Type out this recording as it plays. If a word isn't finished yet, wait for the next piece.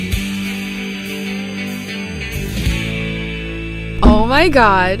my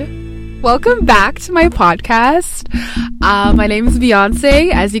god. Welcome back to my podcast. My name is Beyonce.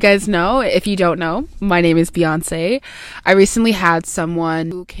 As you guys know, if you don't know, my name is Beyonce. I recently had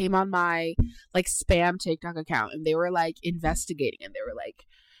someone who came on my spam TikTok account and they were investigating and they were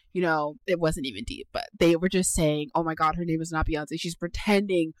it wasn't even deep, but they were just saying, oh my god, her name is not Beyonce. She's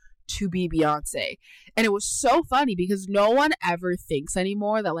pretending to be Beyonce. And it was so funny because no one ever thinks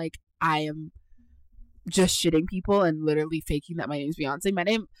anymore that I am just shitting people and literally faking that my name is Beyonce. My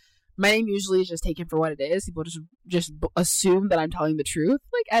name usually is just taken for what it is. People just assume that I'm telling the truth,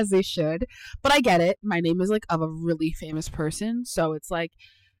 as they should. But I get it. My name is of a really famous person, so it's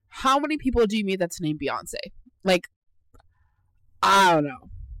how many people do you meet that's named Beyonce? I don't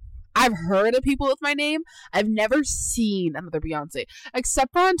know. I've heard of people with my name. I've never seen another Beyonce,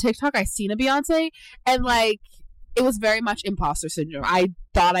 except for on TikTok. I seen a Beyonce, and it was very much imposter syndrome. I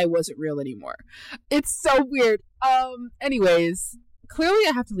thought I wasn't real anymore. It's so weird. Anyways, clearly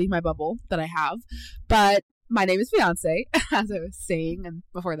I have to leave my bubble that I have, but my name is Beyonce, as I was saying, and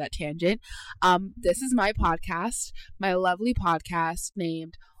before that tangent. This is my podcast, my lovely podcast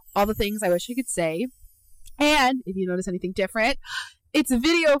named All the Things I Wish I Could Say. And if you notice anything different, it's a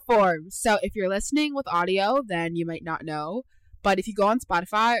video form. So if you're listening with audio, then you might not know. But if you go on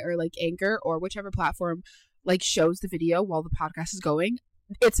Spotify or Anchor or whichever platform shows the video while the podcast is going,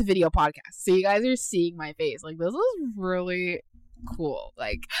 it's a video podcast. So you guys are seeing my face. This is really cool.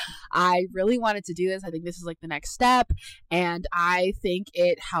 I really wanted to do this. I think this is the next step, and I think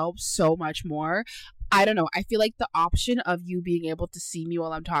it helps so much more. I don't know. I feel the option of you being able to see me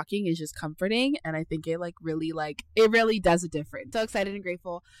while I'm talking is just comforting, and I think it really does a difference. So excited and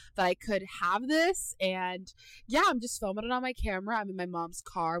grateful that I could have this, and yeah, I'm just filming it on my camera. I'm in my mom's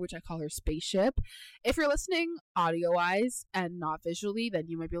car, which I call her spaceship. If you're listening audio wise and not visually, then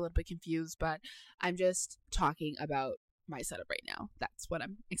you might be a little bit confused, but I'm just talking about my setup right now. That's what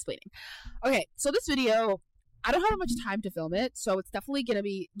I'm explaining. Okay, so this video, I don't have much time to film it, so it's definitely gonna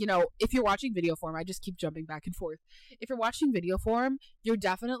be, if you're watching video form, I just keep jumping back and forth. If you're watching video form, you're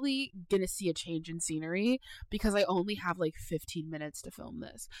definitely gonna see a change in scenery because I only have 15 minutes to film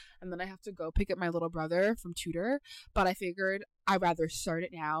this, and then I have to go pick up my little brother from tutor. But I figured I'd rather start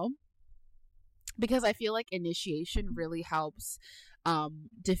it now because I feel initiation really helps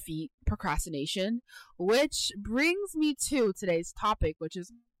defeat procrastination, which brings me to today's topic, which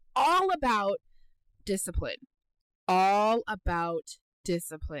is all about discipline. All about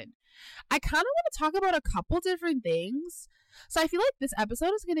discipline. I kind of want to talk about a couple different things. So I feel this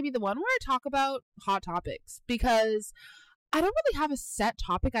episode is going to be the one where I talk about hot topics because I don't really have a set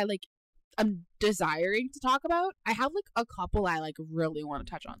topic I'm desiring to talk about. I have a couple I really want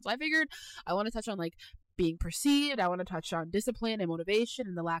to touch on. So I figured I want to touch on being perceived. I want to touch on discipline and motivation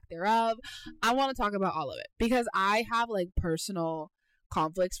and the lack thereof. I want to talk about all of it because I have personal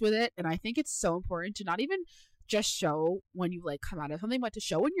conflicts with it, and I think it's so important to not even just show when you come out of something, but to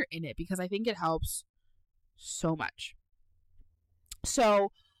show when you're in it, because I think it helps so much.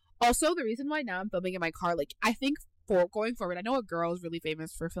 So also the reason why now I'm filming in my car, I think for going forward, I know a girl is really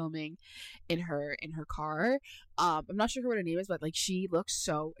famous for filming in her car. I'm not sure what her name is, but she looks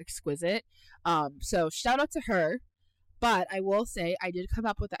so exquisite. So shout out to her. But I will say I did come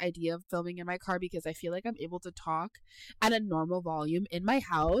up with the idea of filming in my car because I feel I'm able to talk at a normal volume in my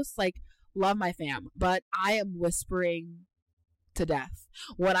house. Love my fam, but I am whispering to death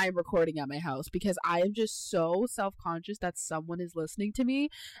when I'm recording at my house because I am just so self-conscious that someone is listening to me,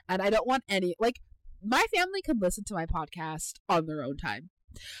 and I don't want any my family can listen to my podcast on their own time.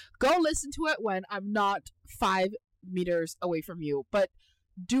 Go listen to it when I'm not 5 meters away from you, but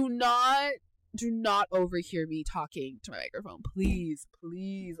do not overhear me talking to my microphone. Please.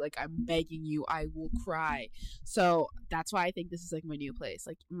 I'm begging you. I will cry. So that's why I think this is my new place.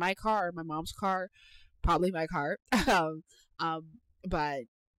 My car, my mom's car, probably my car. But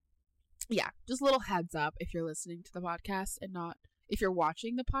yeah, just a little heads up if you're listening to the podcast and not, if you're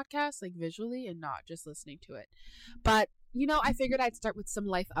watching the podcast visually and not just listening to it. But I figured I'd start with some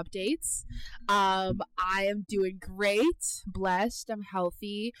life updates. I am doing great, blessed, I'm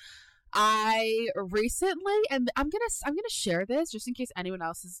healthy. I recently, and I'm gonna share this just in case anyone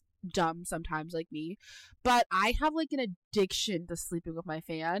else is dumb sometimes like me, but I have an addiction to sleeping with my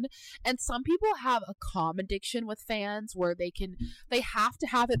fan, and some people have a calm addiction with fans where they have to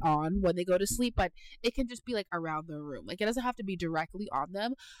have it on when they go to sleep, but it can just be around the room. It doesn't have to be directly on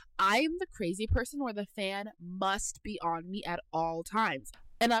them. I am the crazy person where the fan must be on me at all times,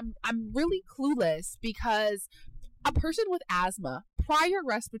 and I'm really clueless because a person with asthma, prior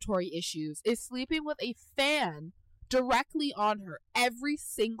respiratory issues, is sleeping with a fan directly on her every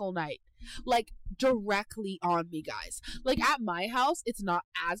single night. Like, directly on me, guys. Like, at my house, it's not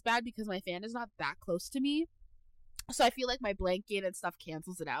as bad because my fan is not that close to me. So I feel like my blanket and stuff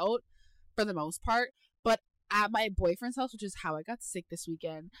cancels it out for the most part. But at my boyfriend's house, which is how I got sick this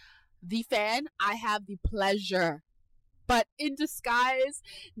weekend, the fan, I have the pleasure, but in disguise,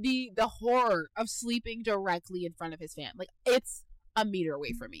 the horror of sleeping directly in front of his fan. Like, it's a meter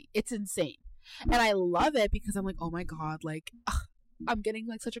away from me. It's insane. And I love it because I'm like, oh my God, like, I'm getting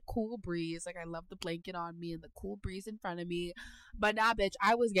like such a cool breeze. Like, I love the blanket on me and the cool breeze in front of me. But nah, bitch,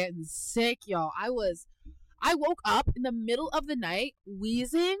 I was getting sick, y'all. I woke up in the middle of the night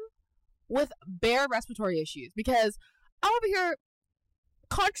wheezing with bare respiratory issues because I'm over here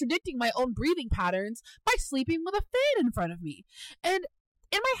contradicting my own breathing patterns by sleeping with a fan in front of me. And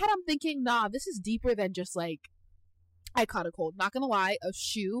in my head, I'm thinking, nah, this is deeper than just like, I caught a cold. Not gonna lie, a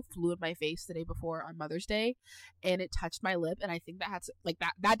shoe flew in my face the day before on Mother's Day, and it touched my lip, and I think that had to, like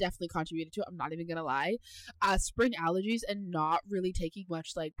that definitely contributed to it. I'm not even gonna lie. Spring allergies and not really taking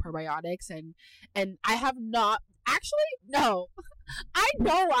much like probiotics, and I have not actually no. I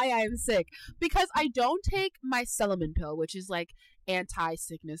know why I am sick because I don't take my Celamin pill, which is like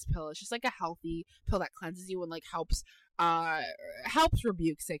anti-sickness pill. It's just like a healthy pill that cleanses you and like helps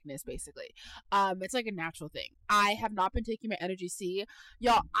rebuke sickness, basically. It's like a natural thing. I have not been taking my Energy C.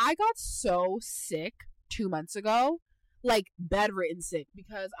 Y'all, I got so sick 2 months ago, like bedridden sick,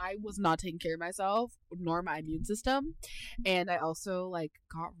 because I was not taking care of myself nor my immune system. And I also like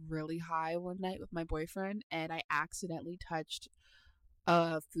got really high one night with my boyfriend, and I accidentally touched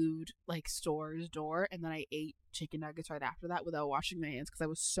a food like store's door, and then I ate chicken nuggets right after that without washing my hands because I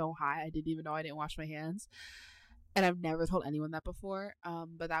was so high. I didn't even know I didn't wash my hands. And I've never told anyone that before.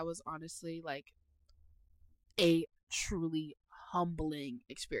 But that was honestly like a truly humbling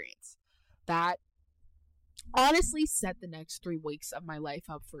experience. That honestly set the next 3 weeks of my life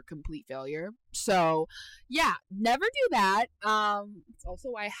up for complete failure. So yeah, never do that. It's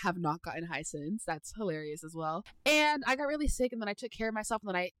also why I have not gotten high since. That's hilarious as well. And I got really sick, and then I took care of myself, and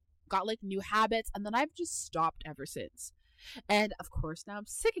then I got like new habits, and then I've just stopped ever since. And of course now I'm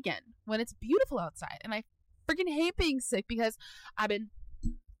sick again when it's beautiful outside, and I freaking hate being sick because I've been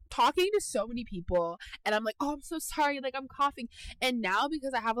talking to so many people, and I'm like, oh, I'm so sorry, like I'm coughing. And now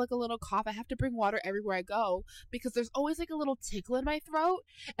because I have like a little cough, I have to bring water everywhere I go because there's always like a little tickle in my throat,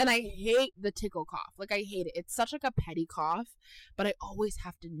 and I hate the tickle cough. Like, I hate it. It's such like a petty cough, but I always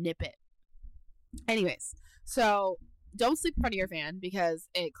have to nip it. Anyways, so don't sleep in front of your fan because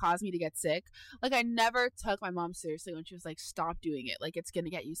it caused me to get sick. Like, I never took my mom seriously when she was like, stop doing it, like it's gonna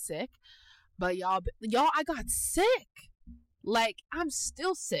get you sick. But y'all, I got sick. Like, I'm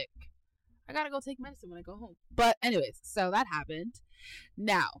still sick. I gotta go take medicine when I go home. But anyways, so that happened.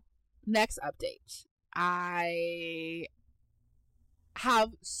 Now, next update. I have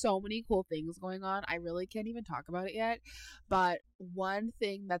so many cool things going on. I really can't even talk about it yet. But one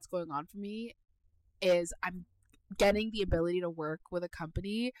thing that's going on for me is I'm getting the ability to work with a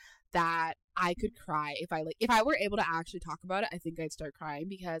company that I could cry if I were able to actually talk about it. I think I'd start crying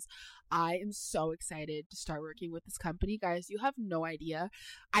because I am so excited to start working with this company. Guys, you have no idea.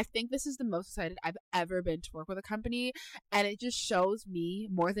 I think this is the most excited I've ever been to work with a company, and it just shows me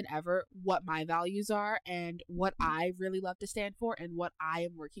more than ever what my values are and what I really love to stand for and what I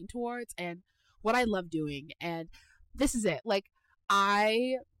am working towards and what I love doing. And this is it. Like,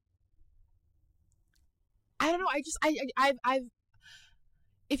 I don't know. I've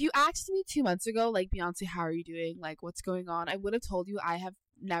if you asked me 2 months ago, like, Beyonce, how are you doing? Like, what's going on? I would have told you I have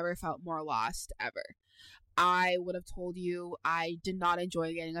never felt more lost ever. I would have told you I did not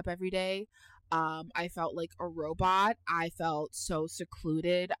enjoy getting up every day. I felt like a robot. I felt so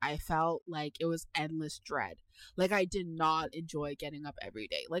secluded. I felt like it was endless dread. Like, I did not enjoy getting up every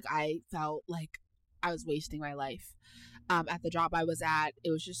day. Like, I felt like I was wasting my life. At the job I was at,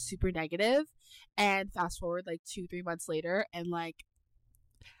 it was just super negative. And fast forward like 2-3 months later, and like,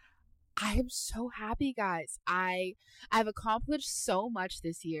 I am so happy, guys. I've accomplished so much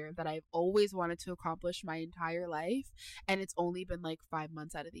this year that I've always wanted to accomplish my entire life, and it's only been like 5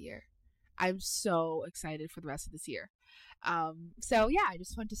 months out of the year. I'm so excited for the rest of this year. So yeah, I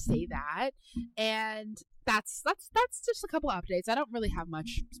just wanted to say that, and that's just a couple updates. I don't really have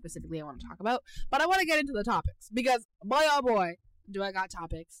much specifically I want to talk about, but I want to get into the topics because boy, oh boy, do I got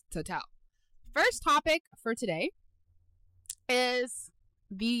topics to tell. First topic for today is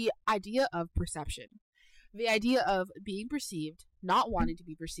the idea of perception, the idea of being perceived, not wanting to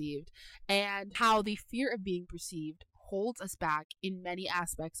be perceived, and how the fear of being perceived holds us back in many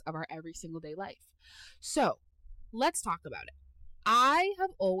aspects of our every single day life. So let's talk about it. I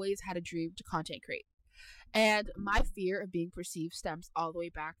have always had a dream to content create. And my fear of being perceived stems all the way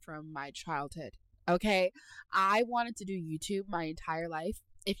back from my childhood. Okay. I wanted to do YouTube my entire life.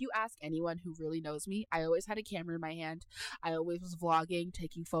 If you ask anyone who really knows me, I always had a camera in my hand. I always was vlogging,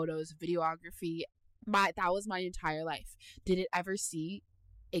 taking photos, videography. That was my entire life. Did it ever see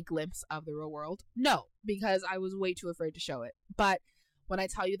a glimpse of the real world? No, because I was way too afraid to show it. But when I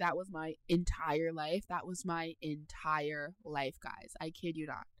tell you that was my entire life, that was my entire life, guys. I kid you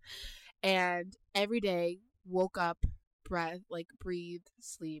not. And every day, woke up, breathed,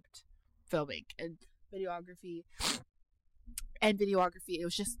 slept, filming and videography. And videography,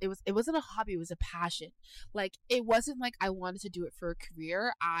 it wasn't a hobby, it was a passion. Like, it wasn't like I wanted to do it for a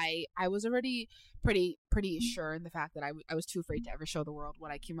career. I was already pretty sure in the fact that I was too afraid to ever show the world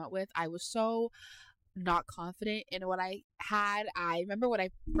what I came out with. I was so not confident in what I had. I remember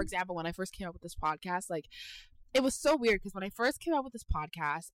for example, when I first came out with this podcast, like, it was so weird because when I first came out with this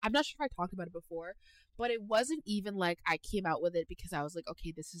podcast, I'm not sure if I talked about it before, but it wasn't even like I came out with it because I was like,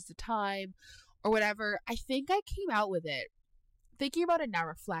 okay, this is the time or whatever. I think I came out with it, thinking about it now,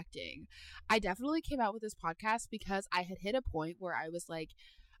 reflecting, I definitely came out with this podcast because I had hit a point where I was like,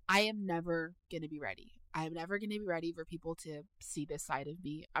 I am never going to be ready. I am never going to be ready for people to see this side of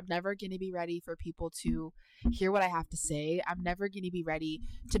me. I'm never going to be ready for people to hear what I have to say. I'm never going to be ready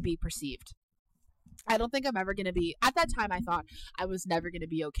to be perceived. I don't think I'm ever going to be, at that time, I thought I was never going to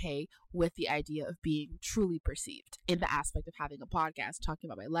be okay with the idea of being truly perceived in the aspect of having a podcast, talking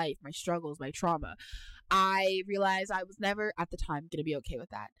about my life, my struggles, my trauma. I realized I was never at the time going to be okay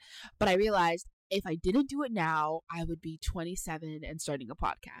with that. But I realized if I didn't do it now, I would be 27 and starting a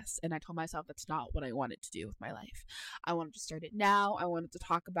podcast. And I told myself that's not what I wanted to do with my life. I wanted to start it now. I wanted to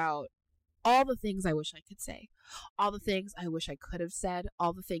talk about all the things I wish I could say, all the things I wish I could have said,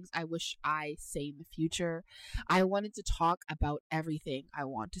 all the things I wish I say in the future. I wanted to talk about everything I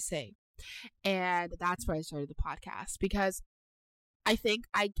want to say. And that's why I started the podcast, because I think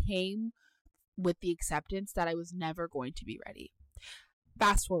I came with the acceptance that I was never going to be ready.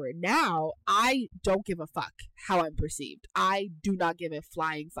 Fast forward now, I don't give a fuck how I'm perceived. I do not give a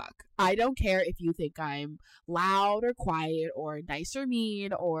flying fuck. I don't care if you think I'm loud or quiet or nice or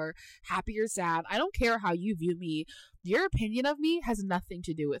mean or happy or sad. I don't care how you view me. Your opinion of me has nothing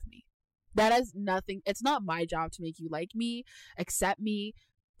to do with me. That has nothing. It's not my job to make you like me, accept me,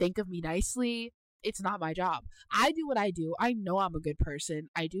 think of me nicely. It's not my job. I do what I do. I know I'm a good person.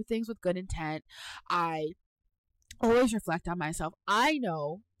 I do things with good intent. I always reflect on myself. I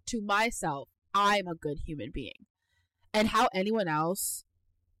know to myself, I'm a good human being. And how anyone else,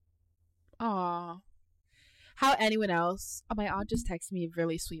 oh, my aunt just texted me a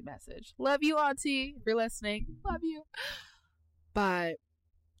really sweet message. Love you, auntie, if you're listening. Love you. But,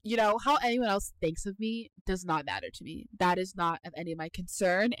 how anyone else thinks of me does not matter to me. That is not of any of my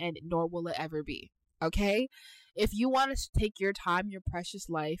concern, and nor will it ever be. Okay? If you want to take your time, your precious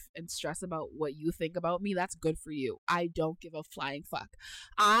life, and stress about what you think about me, that's good for you. I don't give a flying fuck.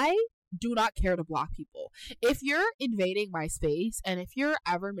 I do not care to block people. If you're invading my space and if you're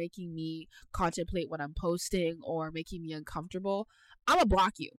ever making me contemplate what I'm posting or making me uncomfortable, I'm gonna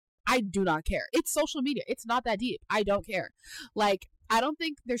block you. I do not care. It's social media. It's not that deep. I don't care. Like, I don't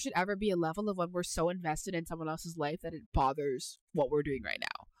think there should ever be a level of when we're so invested in someone else's life that it bothers what we're doing right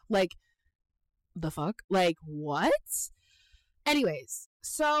now. Like, the fuck? Like, what? Anyways,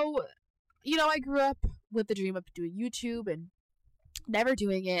 so, I grew up with the dream of doing YouTube and never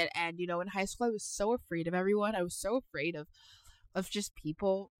doing it. And, in high school, I was so afraid of everyone. I was so afraid of just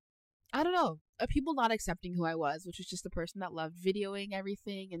people, I don't know, of people not accepting who I was, which was just the person that loved videoing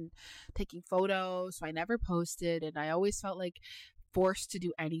everything and taking photos. So I never posted, and I always felt like forced to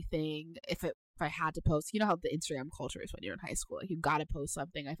do anything if I had to post. You know how the Instagram culture is when you're in high school. Like, you gotta post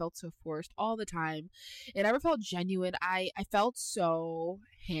something. I felt so forced all the time. It never felt genuine. I felt so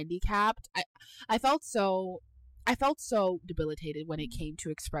handicapped. I felt so debilitated when it came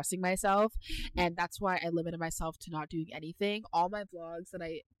to expressing myself, and that's why I limited myself to not doing anything. All my vlogs that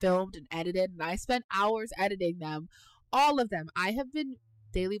I filmed and edited, and I spent hours editing them, all of them. I have been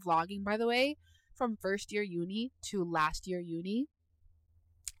daily vlogging, by the way, from first year uni to last year uni.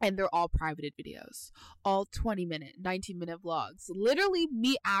 And they're all privated videos, all 20-minute, 19-minute vlogs, literally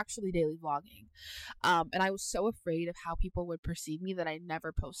me actually daily vlogging. And I was so afraid of how people would perceive me that I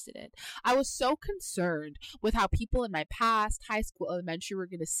never posted it. I was so concerned with how people in my past, high school, elementary, were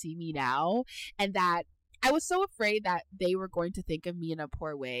going to see me now. And that I was so afraid that they were going to think of me in a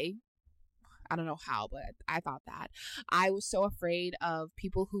poor way. I don't know how, but I thought that. I was so afraid of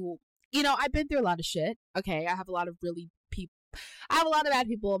people who, I've been through a lot of shit. Okay, I have a lot of really I have a lot of bad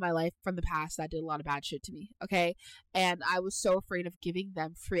people in my life from the past that did a lot of bad shit to me, okay? And I was so afraid of giving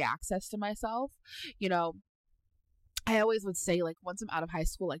them free access to myself. You know, I always would say, like, once I'm out of high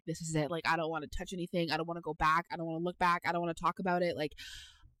school, like, this is it. Like, I don't want to touch anything. I don't want to go back. I don't want to look back. I don't want to talk about it. Like,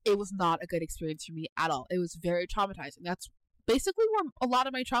 it was not a good experience for me at all. It was very traumatizing. That's basically where a lot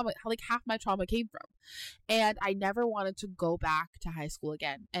of my trauma, like half my trauma, came from. And I never wanted to go back to high school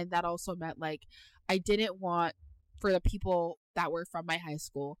again. And that also meant, like, I didn't want for the people that were from my high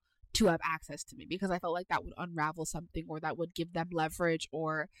school to have access to me, because I felt like that would unravel something, or that would give them leverage,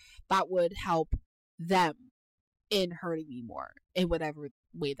 or that would help them in hurting me more in whatever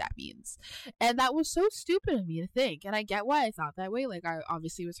way that means. And that was so stupid of me to think. And I get why I thought that way. Like, I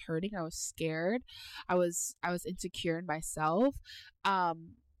obviously was hurting. I was scared. I was insecure in myself.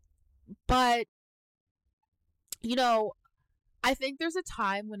 But, you know, I think there's a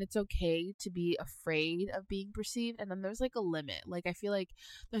time when it's okay to be afraid of being perceived, and then there's like a limit. Like, I feel like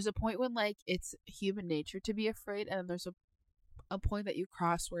there's a point when, like, it's human nature to be afraid, and then there's a point that you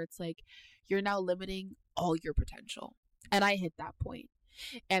cross where it's like you're now limiting all your potential. And I hit that point.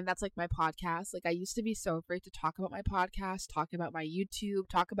 And that's like my podcast. Like, I used to be so afraid to talk about my podcast, talk about my YouTube,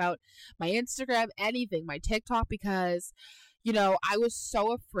 talk about my Instagram, anything, my TikTok, because, you know, I was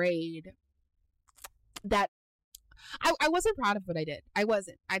so afraid that I wasn't proud of what I did. I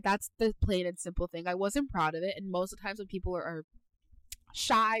wasn't. That's the plain and simple thing. I wasn't proud of it. And most of the times when people are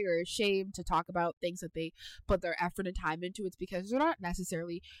shy or ashamed to talk about things that they put their effort and time into, it's because they're not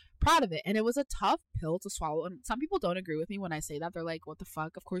necessarily proud of it. And it was a tough pill to swallow. And some people don't agree with me when I say that. They're like, what the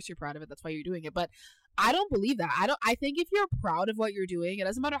fuck? Of course you're proud of it. That's why you're doing it. But I don't believe that. I think if you're proud of what you're doing, it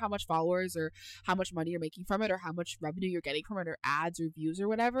doesn't matter how much followers or how much money you're making from it, or how much revenue you're getting from it, or ads or views or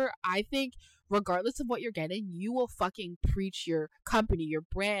whatever. I think regardless of what you're getting, you will fucking preach your company, your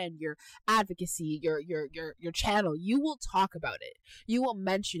brand, your advocacy, your channel. You will talk about it. You will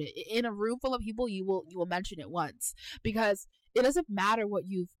mention it in a room full of people. You will mention it once, because it doesn't matter what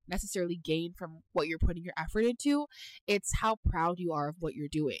you've necessarily gained from what you're putting your effort into. It's how proud you are of what you're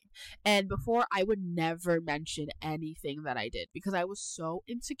doing. And before, I would never mention anything that I did, because I was so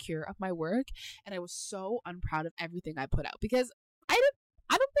insecure of my work, and I was so unproud of everything I put out, because I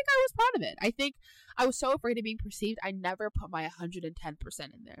don't think I was proud of it. I think I was so afraid of being perceived. I never put my 110%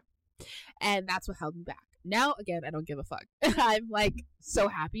 in there. And that's what held me back. Now, again, I don't give a fuck. I'm like so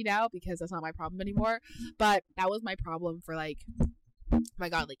happy now, because that's not my problem anymore. But that was my problem for like, oh my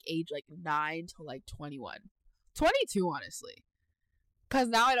God, like age like 9 to like 21. 22, honestly. Because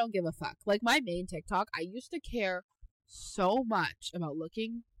now I don't give a fuck. Like, my main TikTok, I used to care so much about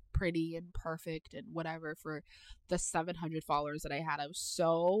looking pretty and perfect and whatever for the 700 followers that I had. I was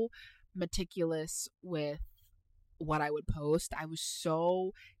so meticulous with what I would post. I was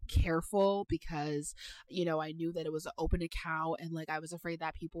so careful, because, you know, I knew that it was an open account, and like I was afraid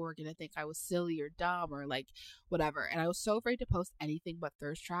that people were gonna think I was silly or dumb or like whatever. And I was so afraid to post anything but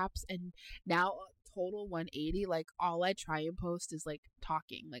thirst traps. And now, total 180, like all I try and post is like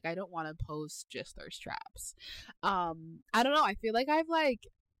talking. Like, I don't want to post just thirst traps. I don't know. I feel like I feel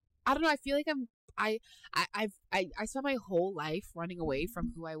like I spent my whole life running away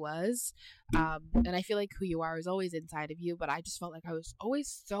from who I was. And I feel like who you are is always inside of you, but I just felt like I was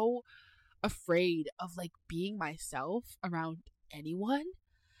always so afraid of like being myself around anyone.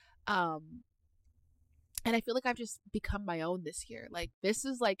 And I feel like I've just become my own this year. Like, this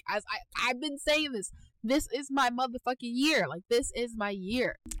is like, as I've been saying this is my motherfucking year. Like, this is my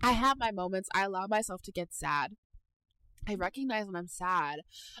year. I have my moments. I allow myself to get sad. I recognize when I'm sad.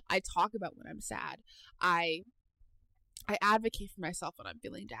 I talk about when I'm sad. I advocate for myself when I'm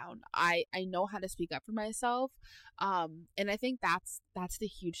feeling down. I know how to speak up for myself. And I think that's the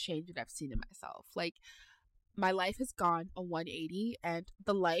huge change that I've seen in myself. Like, my life has gone a 180, and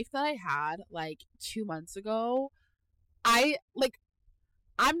the life that I had like 2 months ago, I'm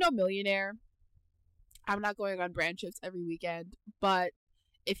no millionaire. I'm not going on brand trips every weekend, but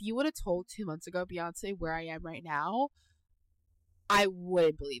if you would have told 2 months ago, Beyonce, where I am right now, I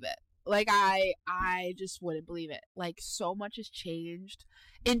wouldn't believe it. Like, I just wouldn't believe it. Like, so much has changed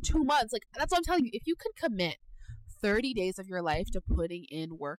in 2 months. Like, that's what I'm telling you. If you could commit 30 days of your life to putting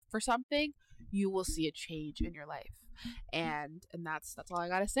in work for something, you will see a change in your life. And that's all I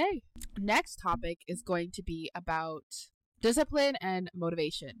gotta say. Next topic is going to be about discipline and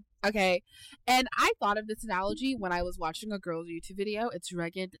motivation. Okay. And I thought of this analogy when I was watching a girl's YouTube video. It's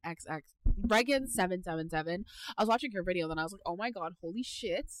Regan777. I was watching her video, and I was like, oh my God, holy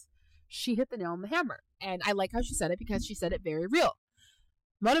shit. She hit the nail on the hammer. And I like how she said it, because she said it very real.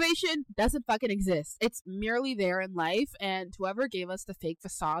 Motivation doesn't fucking exist. It's merely there in life. And whoever gave us the fake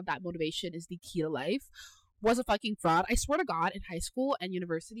facade that motivation is the key to life was a fucking fraud. I swear to God, in high school and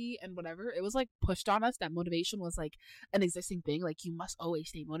university and whatever, it was like pushed on us that motivation was like an existing thing. Like, you must always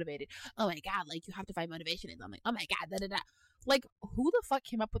stay motivated. Oh my God, like, you have to find motivation in something. Oh my God, da da da. Like, who the fuck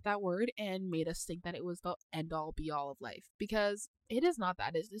came up with that word and made us think that it was the end all be all of life? Because it is not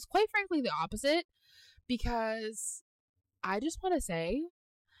that. It's quite frankly the opposite. Because I just want to say,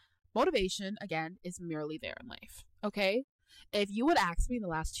 motivation, again, is merely there in life. Okay? If you would ask me in the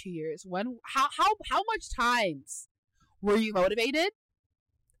last 2 years, how much times were you motivated?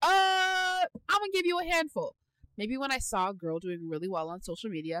 I'm gonna give you a handful. Maybe when I saw a girl doing really well on social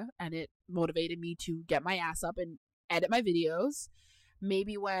media and it motivated me to get my ass up and edit my videos.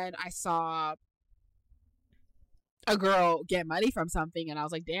 Maybe when I saw a girl get money from something and I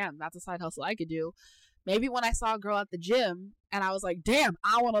was like, damn, that's a side hustle I could do. Maybe when I saw a girl at the gym and I was like, damn,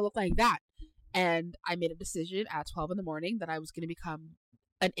 I want to look like that. And I made a decision at 12 in the morning that I was going to become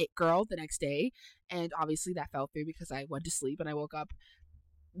an it girl the next day. And obviously that fell through because I went to sleep and I woke up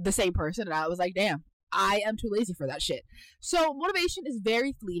the same person. And I was like, damn, I am too lazy for that shit. So motivation is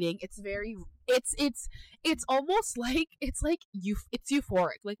very fleeting. It's almost like, it's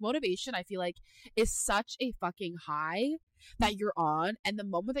euphoric. Like, motivation, I feel like, is such a fucking high that you're on. And the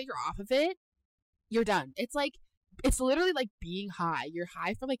moment that you're off of it, you're done. It's literally like being high. You're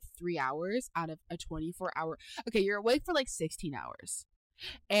high for like 3 hours out of a 24-hour. Okay, you're awake for like 16 hours.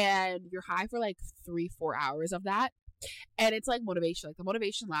 And you're high for like 3-4 hours of that. And it's like motivation. Like, the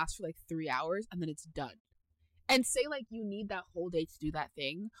motivation lasts for like 3 hours and then it's done. And say like you need that whole day to do that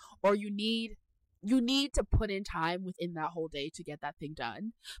thing, or you need to put in time within that whole day to get that thing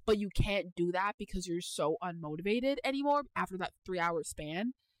done, but you can't do that because you're so unmotivated anymore after that 3-hour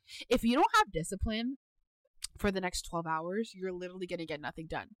span. If you don't have discipline for the next 12 hours, you're literally going to get nothing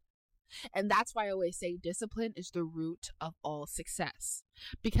done. And that's why I always say discipline is the root of all success,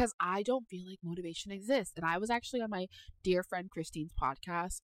 because I don't feel like motivation exists. And I was actually on my dear friend Christine's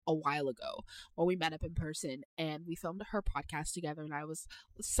podcast a while ago when we met up in person, and we filmed her podcast together, and I was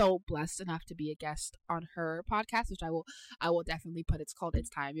so blessed enough to be a guest on her podcast, which I will definitely put. It's called It's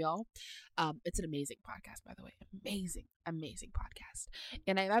Time, y'all. It's an amazing podcast, by the way. Amazing podcast.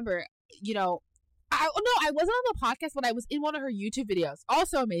 And I remember, I wasn't on the podcast, but I was in one of her YouTube videos.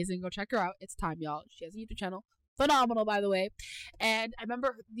 Also amazing. Go check her out. It's Time, y'all. She has a YouTube channel. Phenomenal, by the way. And I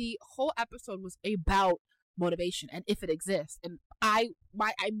remember the whole episode was about motivation and if it exists. And I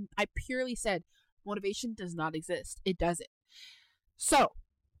purely said motivation does not exist. It doesn't. So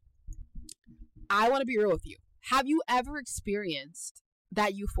I want to be real with you. Have you ever experienced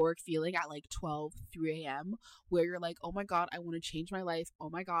that euphoric feeling at like 3 a.m. where you're like, oh my God, I want to change my life. Oh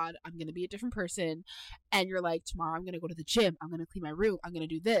my God, I'm going to be a different person. And you're like, tomorrow I'm going to go to the gym. I'm going to clean my room. I'm going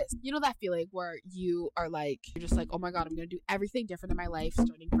to do this. You know that feeling where you're just like, oh my God, I'm going to do everything different in my life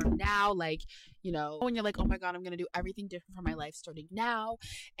starting from now. Like, when you're like, oh my God, I'm going to do everything different for my life starting now.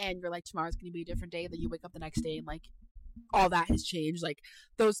 And you're like, tomorrow's going to be a different day. Then you wake up the next day and like, all that has changed. Like,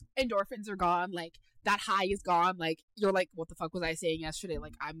 those endorphins are gone. Like, that high is gone. Like, you're like, what the fuck was I saying yesterday?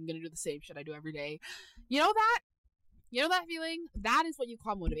 Like, I'm gonna do the same shit I do every day. You know that feeling? That is what you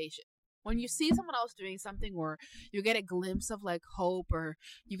call motivation. When you see someone else doing something, or you get a glimpse of like hope, or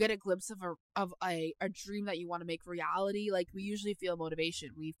you get a glimpse of a dream that you want to make reality, like, we usually feel motivation.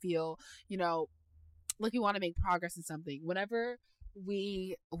 We feel, like we want to make progress in something. Whenever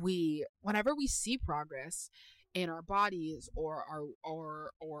we see progress in our bodies or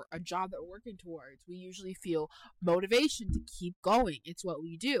a job that we're working towards, we usually feel motivation to keep going. It's what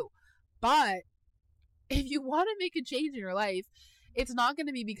we do. But if you want to make a change in your life, it's not going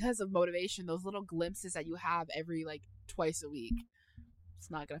to be because of motivation. Those little glimpses that you have every like twice a week,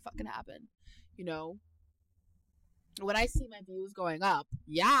 it's not going to fucking happen. When I see my views going up,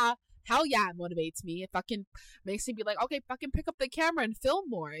 hell yeah, it motivates me. It fucking makes me be like, okay, fucking pick up the camera and film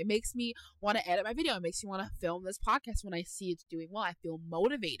more. It makes me want to edit my video. It makes me want to film this podcast. When I see it's doing well, I feel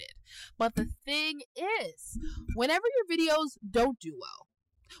motivated. But the thing is, whenever your videos don't do well,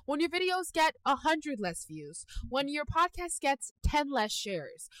 when your videos get 100 less views, when your podcast gets 10 less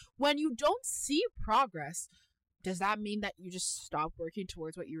shares, when you don't see progress, does that mean that you just stop working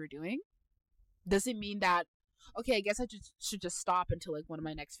towards what you were doing? Does it mean that, okay, I guess I should just stop until like one of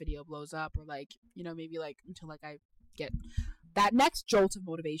my next video blows up, or like, maybe like until like I get that next jolt of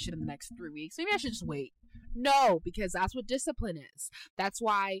motivation in the next 3 weeks. Maybe I should just wait. No, because that's what discipline is. That's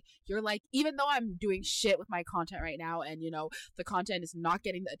why you're like, even though I'm doing shit with my content right now and, the content is not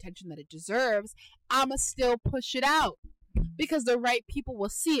getting the attention that it deserves, I'ma still push it out because the right people will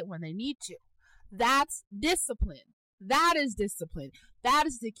see it when they need to. That's discipline. That is discipline. That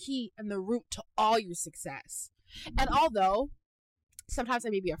is the key and the root to all your success. And although Sometimes I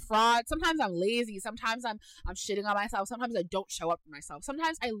may be a fraud. Sometimes I'm lazy. Sometimes I'm shitting on myself. Sometimes I don't show up for myself.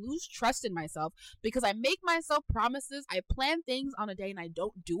 Sometimes I lose trust in myself because I make myself promises. I plan things on a day and I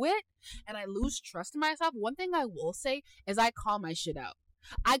don't do it, and I lose trust in myself. One thing I will say is I call my shit out.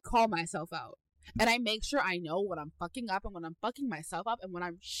 I call myself out. And I make sure I know when I'm fucking up and when I'm fucking myself up and when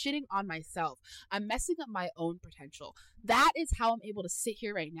I'm shitting on myself. I'm messing up my own potential. That is how I'm able to sit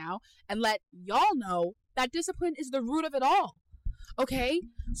here right now and let y'all know that discipline is the root of it all. Okay?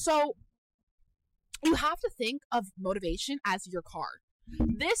 So you have to think of motivation as your car.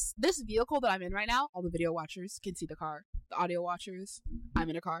 This vehicle that I'm in right now, all the video watchers can see the car. The audio watchers,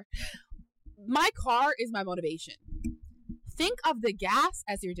 I'm in a car. My car is my motivation. Think of the gas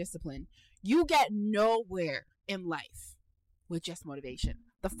as your discipline. You get nowhere in life with just motivation.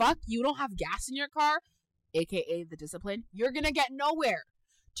 The fuck? You don't have gas in your car, aka the discipline. You're gonna get nowhere.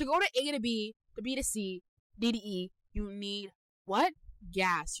 To go to A to B, to B to C, D to E, you need what?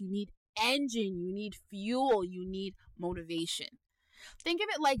 Gas. You need engine. You need fuel. You need motivation. Think of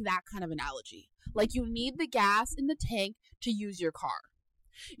it like that kind of analogy. Like you need the gas in the tank to use your car.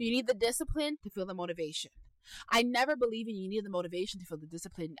 You need the discipline to feel the motivation. I never believe in you need the motivation to feel the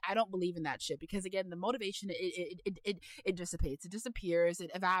discipline. I don't believe in that shit because again, the motivation it dissipates, it disappears,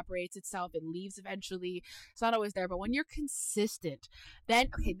 it evaporates itself, it leaves eventually. It's not always there. But when you're consistent, then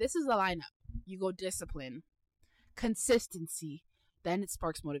okay, this is the lineup. You go discipline, consistency, then it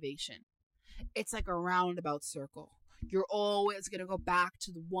sparks motivation. It's like a roundabout circle. You're always going to go back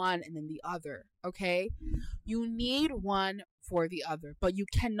to the one and then the other, okay? You need one for the other, but you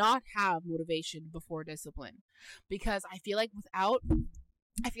cannot have motivation before discipline because I feel like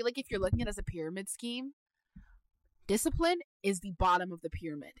if you're looking at it as a pyramid scheme, discipline is the bottom of the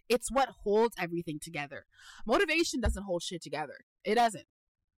pyramid. It's what holds everything together. Motivation doesn't hold shit together. It doesn't.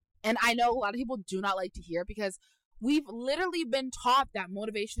 And I know a lot of people do not like to hear it because we've literally been taught that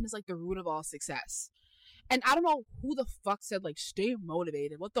motivation is like the root of all success. And I don't know who the fuck said, like, stay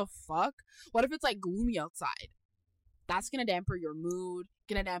motivated. What the fuck? What if it's, like, gloomy outside? That's gonna damper your mood,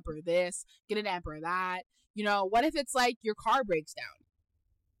 gonna damper this, gonna damper that. You know, what if it's, like, your car breaks down?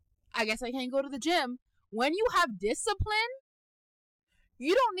 I guess I can't go to the gym. When you have discipline,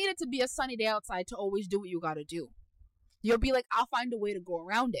 you don't need it to be a sunny day outside to always do what you gotta do. You'll be like, I'll find a way to go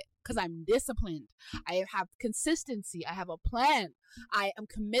around it because I'm disciplined. I have consistency. I have a plan. I am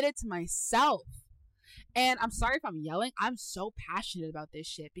committed to myself. And I'm sorry if I'm yelling. I'm so passionate about this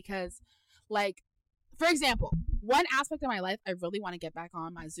shit because, like, for example, one aspect of my life I really want to get back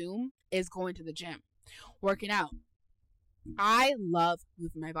on my Zoom is going to the gym, working out. I love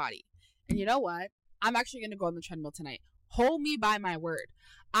moving my body. And you know what? I'm actually going to go on the treadmill tonight. Hold me by my word.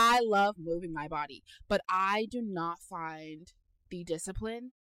 I love moving my body, but I do not find the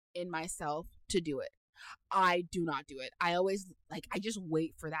discipline in myself to do it. I do not do it. I always I just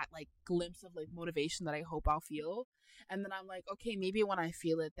wait for that like glimpse of like motivation that I hope I'll feel. And then I'm like, okay, maybe when I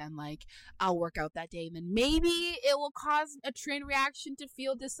feel it, then like I'll work out that day. And then maybe it will cause a train reaction to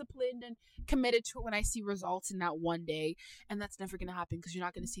feel disciplined and committed to it when I see results in that one day. And that's never going to happen because you're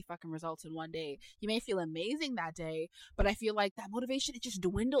not going to see fucking results in one day. You may feel amazing that day, but I feel like that motivation, it just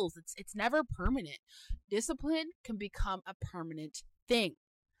dwindles. It's never permanent. Discipline can become a permanent thing.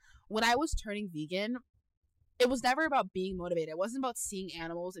 When I was turning vegan, it was never about being motivated. It wasn't about seeing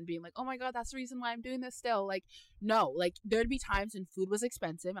animals and being like, oh my God, that's the reason why I'm doing this still. Like, no, like there'd be times when food was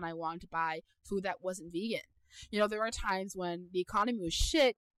expensive and I wanted to buy food that wasn't vegan. You know, there were times when the economy was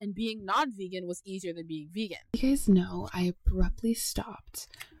shit and being non-vegan was easier than being vegan. You guys know I abruptly stopped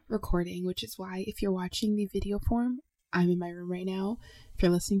recording, which is why if you're watching the video form, I'm in my room right now. If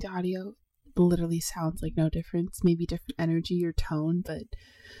you're listening to audio, it literally sounds like no difference, maybe different energy or tone, but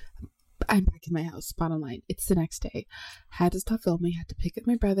I'm back in my house. Bottom line, it's the next day. Had to stop filming, had to pick up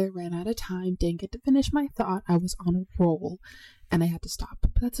my brother, ran out of time, didn't get to finish my thought. I was on a roll and I had to stop.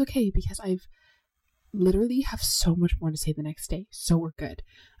 But that's okay because I've literally have so much more to say the next day. So we're good.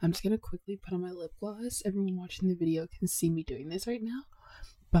 I'm just going to quickly put on my lip gloss. Everyone watching the video can see me doing this right now.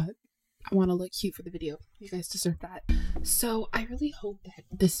 But I want to look cute for the video. You guys deserve that. So I really hope that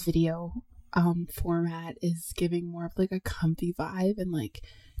this video format is giving more of like a comfy vibe and like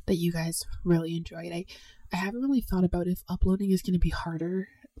that you guys really enjoyed. I haven't really thought about if uploading is going to be harder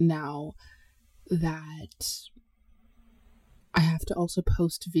now that I have to also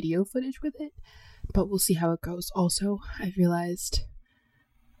post video footage with it, but we'll see how it goes. Also, I realized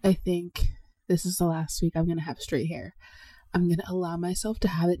I think this is the last week I'm going to have straight hair. I'm going to allow myself to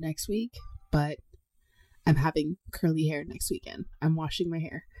have it next week, but I'm having curly hair next weekend. I'm washing my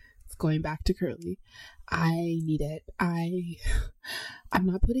hair. going back to curly. I need it. I'm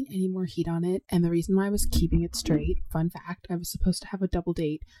not putting any more heat on it, and the reason why I was keeping it straight, fun fact, I was supposed to have a double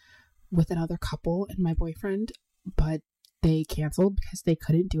date with another couple and my boyfriend, but they canceled because they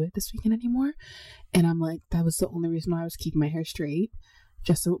couldn't do it this weekend anymore. And I'm like, that was the only reason why I was keeping my hair straight,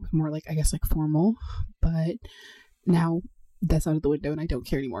 just so it was more like, I guess, like formal. But now that's out of the window and I don't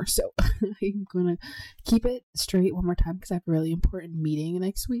care anymore. So I'm gonna keep it straight one more time because I have a really important meeting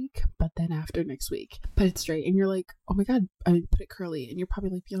next week, but then after next week, but it's straight. And you're like, oh my god, I put it curly, and you're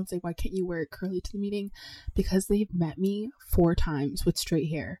probably like, Beyonce, why can't you wear it curly to the meeting? Because they've met me 4 times with straight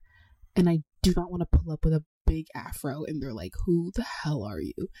hair, and I do not want to pull up with a big afro and they're like, who the hell are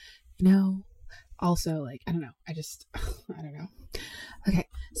you? You know? Also, like, I don't know. I don't know. Okay,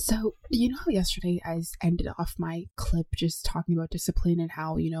 so you know how yesterday I ended off my clip just talking about discipline and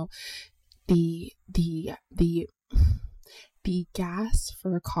how, you know, the gas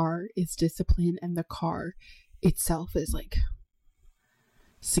for a car is discipline and the car itself is like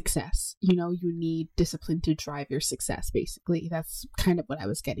success. You know, you need discipline to drive your success, basically. That's kind of what I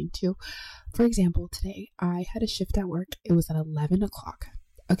was getting to. For example, today I had a shift at work. It was at 11 o'clock.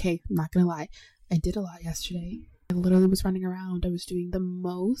 Okay, I'm not gonna lie. I did a lot yesterday. I literally was running around. I was doing the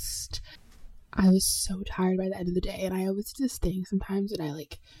most. I was so tired by the end of the day, and I always do this thing sometimes, and I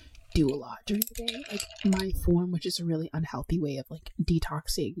like do a lot during the day. Like my form, which is a really unhealthy way of like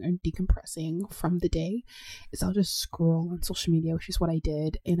detoxing and decompressing from the day, is I'll just scroll on social media, which is what I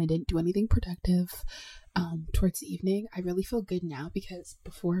did, and I didn't do anything productive. Towards the evening, I really feel good now because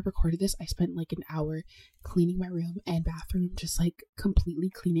before I recorded this, I spent like an hour cleaning my room and bathroom, just like completely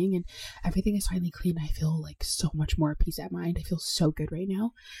cleaning, and everything is finally clean. I feel like so much more peace at mind. I feel so good right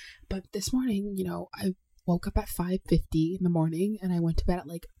now. But this morning, you know, I woke up at 5:50 in the morning and I went to bed at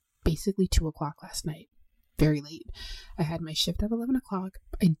like basically 2 o'clock last night. Very late. I had my shift at 11 o'clock.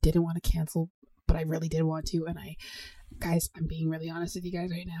 I didn't want to cancel, but I really did want to. And guys, I'm being really honest with you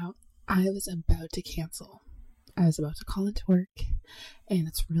guys right now. I was about to cancel. I was about to call into work, and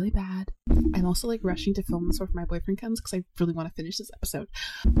it's really bad. I'm also like rushing to film this before my boyfriend comes because I really want to finish this episode.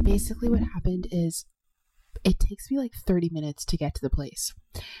 Basically, what happened is it takes me like 30 minutes to get to the place.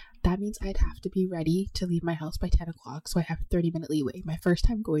 That means I'd have to be ready to leave my house by 10 o'clock, so I have a 30-minute leeway. My first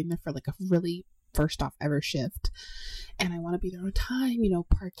time going there for like a really first off ever shift, and I want to be there on time. You know,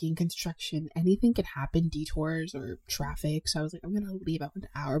 parking, construction, anything can happen, detours or traffic. So I was like, I'm gonna leave out an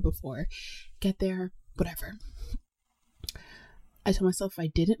hour before, get there, whatever. I told myself if I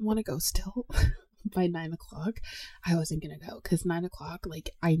didn't want to go still by 9 o'clock, I wasn't gonna go, because 9 o'clock, like,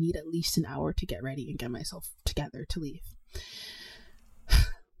 I need at least an hour to get ready and get myself together to leave.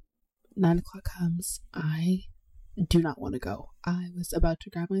 9 o'clock comes, I do not want to go. I was about to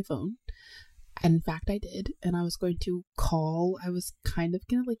grab my phone. And in fact, I did. And I was going to call. I was kind of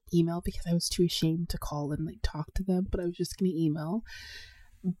going to like email because I was too ashamed to call and like talk to them. But I was just going to email.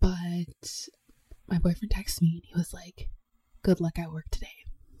 But my boyfriend texted me and he was like, good luck at work today.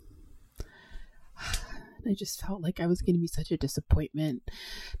 And I just felt like I was going to be such a disappointment.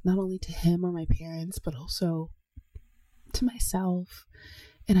 Not only to him or my parents, but also to myself.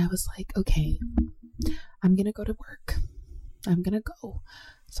 And I was like, okay, I'm going to go to work. I'm going to go.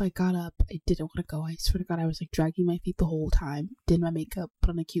 So I got up. I didn't want to go. I swear to God, I was like dragging my feet the whole time. Did my makeup,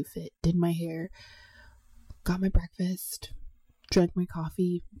 put on a cute fit, did my hair, got my breakfast, drank my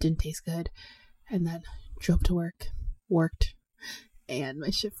coffee, didn't taste good, and then drove to work, worked, and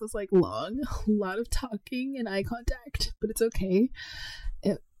my shift was like long, a lot of talking and eye contact, but it's okay.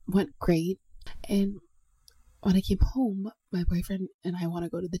 It went great. And when I came home, my boyfriend and I want to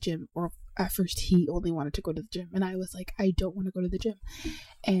go to the gym, or at first he only wanted to go to the gym, and I was like, I don't want to go to the gym.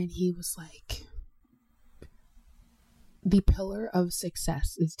 And he was like, the pillar of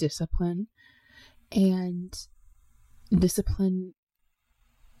success is discipline, and discipline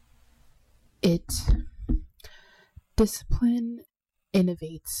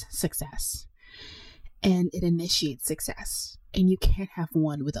innovates success, and it initiates success, and you can't have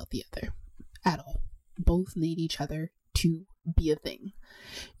one without the other at all. Both need each other to be a thing.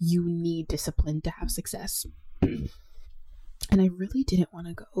 You need discipline to have success. And I really didn't want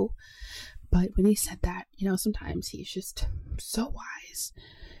to go, but when he said that, you know, sometimes he's just so wise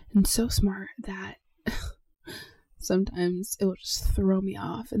and so smart that sometimes it will just throw me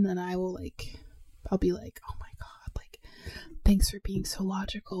off, and then I'll be like, oh my god, like, thanks for being so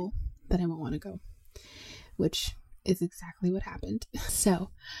logical that I won't want to go, which is exactly what happened.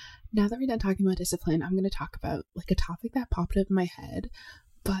 So now that we're done talking about discipline, I'm going to talk about like a topic that popped up in my head,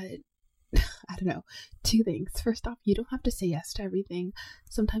 but I don't know, two things. First off, you don't have to say yes to everything.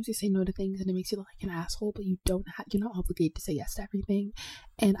 Sometimes you say no to things and it makes you look like an asshole, but you're not obligated to say yes to everything.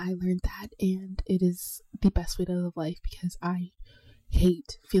 And I learned that, and it is the best way to live life, because I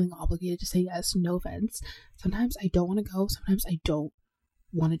hate feeling obligated to say yes. No offense. Sometimes I don't want to go. Sometimes I don't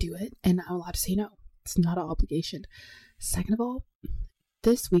want to do it, and I'm allowed to say no. It's not an obligation. Second of all,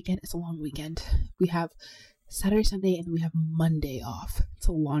 this weekend is a long weekend. We have Saturday, Sunday, and we have Monday off. It's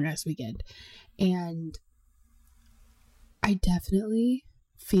a long ass weekend. And I definitely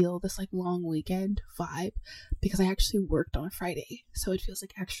feel this like long weekend vibe because I actually worked on Friday. So it feels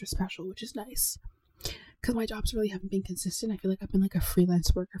like extra special, which is nice. Because my jobs really haven't been consistent. I feel like I've been like a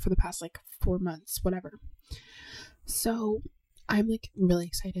freelance worker for the past like 4 months, whatever. So I'm like really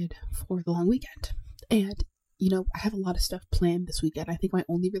excited for the long weekend. And I have a lot of stuff planned this weekend. I think my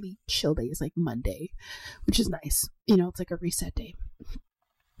only really chill day is like Monday, which is nice. It's like a reset day.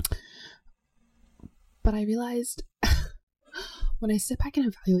 But I realized when I sit back and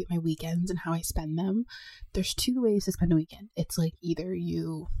evaluate my weekends and how I spend them, there's 2 ways to spend a weekend. It's like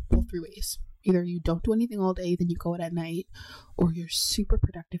 3 ways. Either you don't do anything all day, then you go out at night, or you're super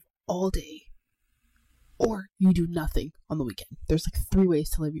productive all day, or you do nothing on the weekend. There's like 3 ways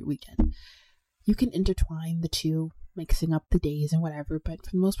to live your weekend. You can intertwine the two, mixing up the days and whatever, but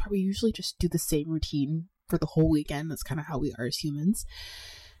for the most part, we usually just do the same routine for the whole weekend. That's kind of how we are as humans.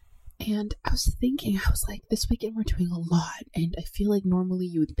 And I was like, this weekend we're doing a lot, and I feel like normally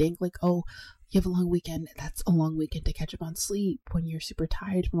you would think like, oh, you have a long weekend, that's a long weekend to catch up on sleep when you're super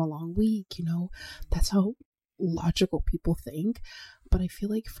tired from a long week, that's how logical people think. But I feel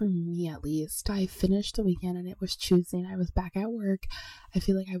like for me, at least, I finished the weekend and it was Tuesday and I was back at work. I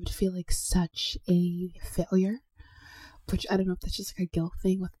feel like I would feel like such a failure, which I don't know if that's just like a guilt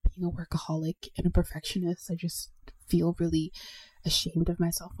thing with being a workaholic and a perfectionist. I just feel really ashamed of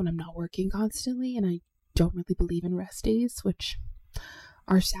myself when I'm not working constantly, and I don't really believe in rest days, which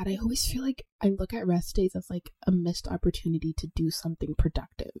are sad. I always feel like I look at rest days as like a missed opportunity to do something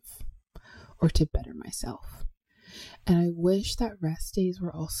productive or to better myself. And I wish that rest days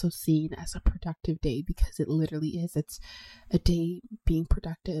were also seen as a productive day, because it literally is. It's a day being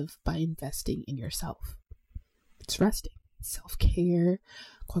productive by investing in yourself. It's resting, self-care,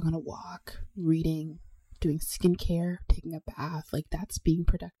 going on a walk, reading, doing skincare, taking a bath. Like, that's being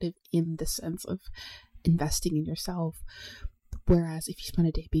productive in the sense of investing in yourself. Whereas if you spend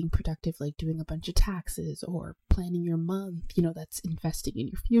a day being productive, like doing a bunch of taxes or planning your month, that's investing in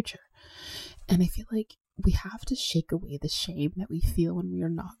your future. And I feel like we have to shake away the shame that we feel when we are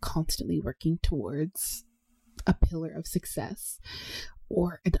not constantly working towards a pillar of success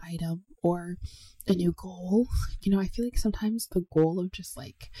or an item or a new goal. I feel like sometimes the goal of just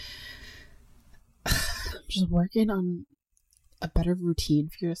working on a better routine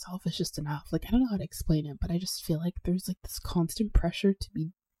for yourself is just enough. Like, I don't know how to explain it, but I just feel like there's like this constant pressure to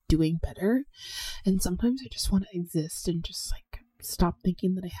be doing better. And sometimes I just want to exist and just like stop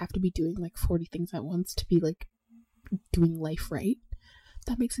thinking that I have to be doing like 40 things at once to be like doing life right. If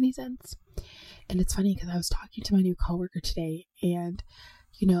that makes any sense. And it's funny because I was talking to my new coworker today, and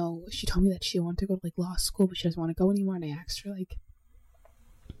she told me that she wanted to go to like law school, but she doesn't want to go anymore. And I asked her like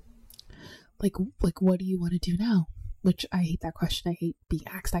what do you want to do now? Which I hate that question. I hate being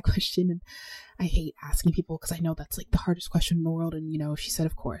asked that question, and I hate asking people because I know that's like the hardest question in the world. And she said,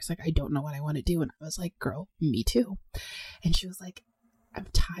 of course, like, I don't know what I want to do. And I was like, girl, me too. And she was like, I'm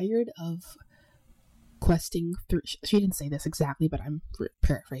tired of questing through. She didn't say this exactly, but I'm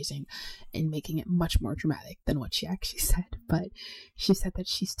paraphrasing and making it much more dramatic than what she actually said. But she said that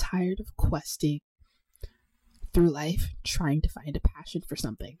she's tired of questing through life, trying to find a passion for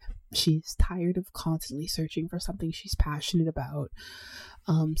something. She's tired of constantly searching for something she's passionate about,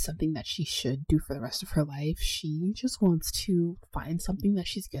 something that she should do for the rest of her life. She just wants to find something that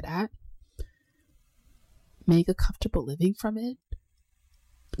she's good at, make a comfortable living from it,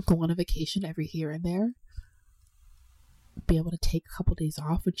 go on a vacation every here and there, be able to take a couple days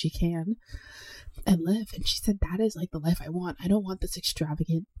off when she can, and live. And she said, that is like the life I want. I don't want this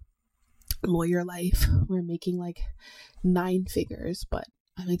extravagant lawyer life where I'm making like 9 figures, but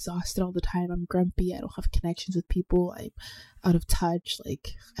I'm exhausted all the time. I'm grumpy. I don't have connections with people. I'm out of touch.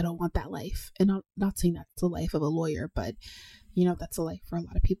 Like, I don't want that life. And I'm not saying that's the life of a lawyer, but that's a life for a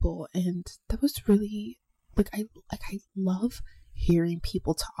lot of people. And that was really I love hearing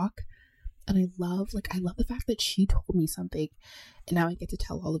people talk. And I love the fact that she told me something, and now I get to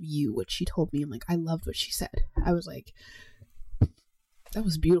tell all of you what she told me. And I loved what she said. I was like, that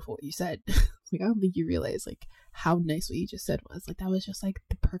was beautiful what you said. I don't think you realize how nice what you just said was. That was just the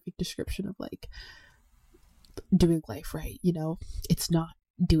perfect description of doing life right. It's not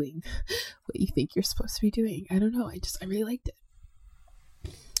doing what you think you're supposed to be doing. I don't know. I really liked it.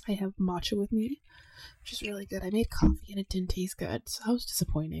 I have matcha with me, which is really good. I made coffee and it didn't taste good, so that was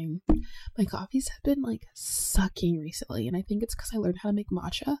disappointing. My coffees have been like sucking recently, and I think it's because I learned how to make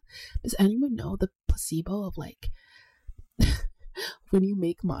matcha. Does anyone know the placebo of like when you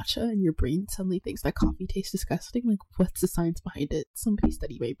make matcha and your brain suddenly thinks that coffee tastes disgusting? Like, what's the science behind it? Somebody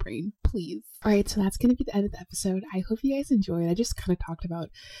study my brain, please. Alright, so that's gonna be the end of the episode. I hope you guys enjoyed. I just kind of talked about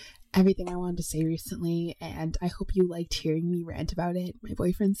everything I wanted to say recently, and I hope you liked hearing me rant about it. My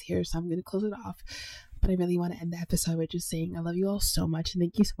boyfriend's here, so I'm going to close it off, but I really want to end the episode by just saying I love you all so much, and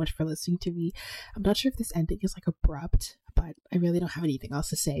thank you so much for listening to me. I'm not sure if this ending is like abrupt, but I really don't have anything else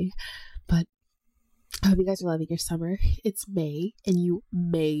to say, but I hope you guys are loving your summer. It's May, and you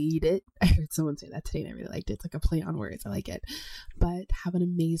made it. I heard someone say that today, and I really liked it. It's like a play on words. I like it. But have an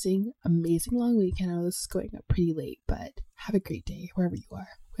amazing, amazing long weekend. I know this is going up pretty late, but have a great day wherever you are.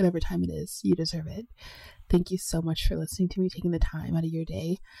 Whatever time it is, you deserve it. Thank you so much for listening to me, taking the time out of your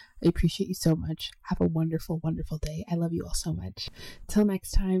day. I appreciate you so much. Have a wonderful, wonderful day. I love you all so much. Till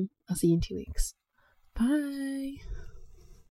next time, I'll see you in 2 weeks. Bye.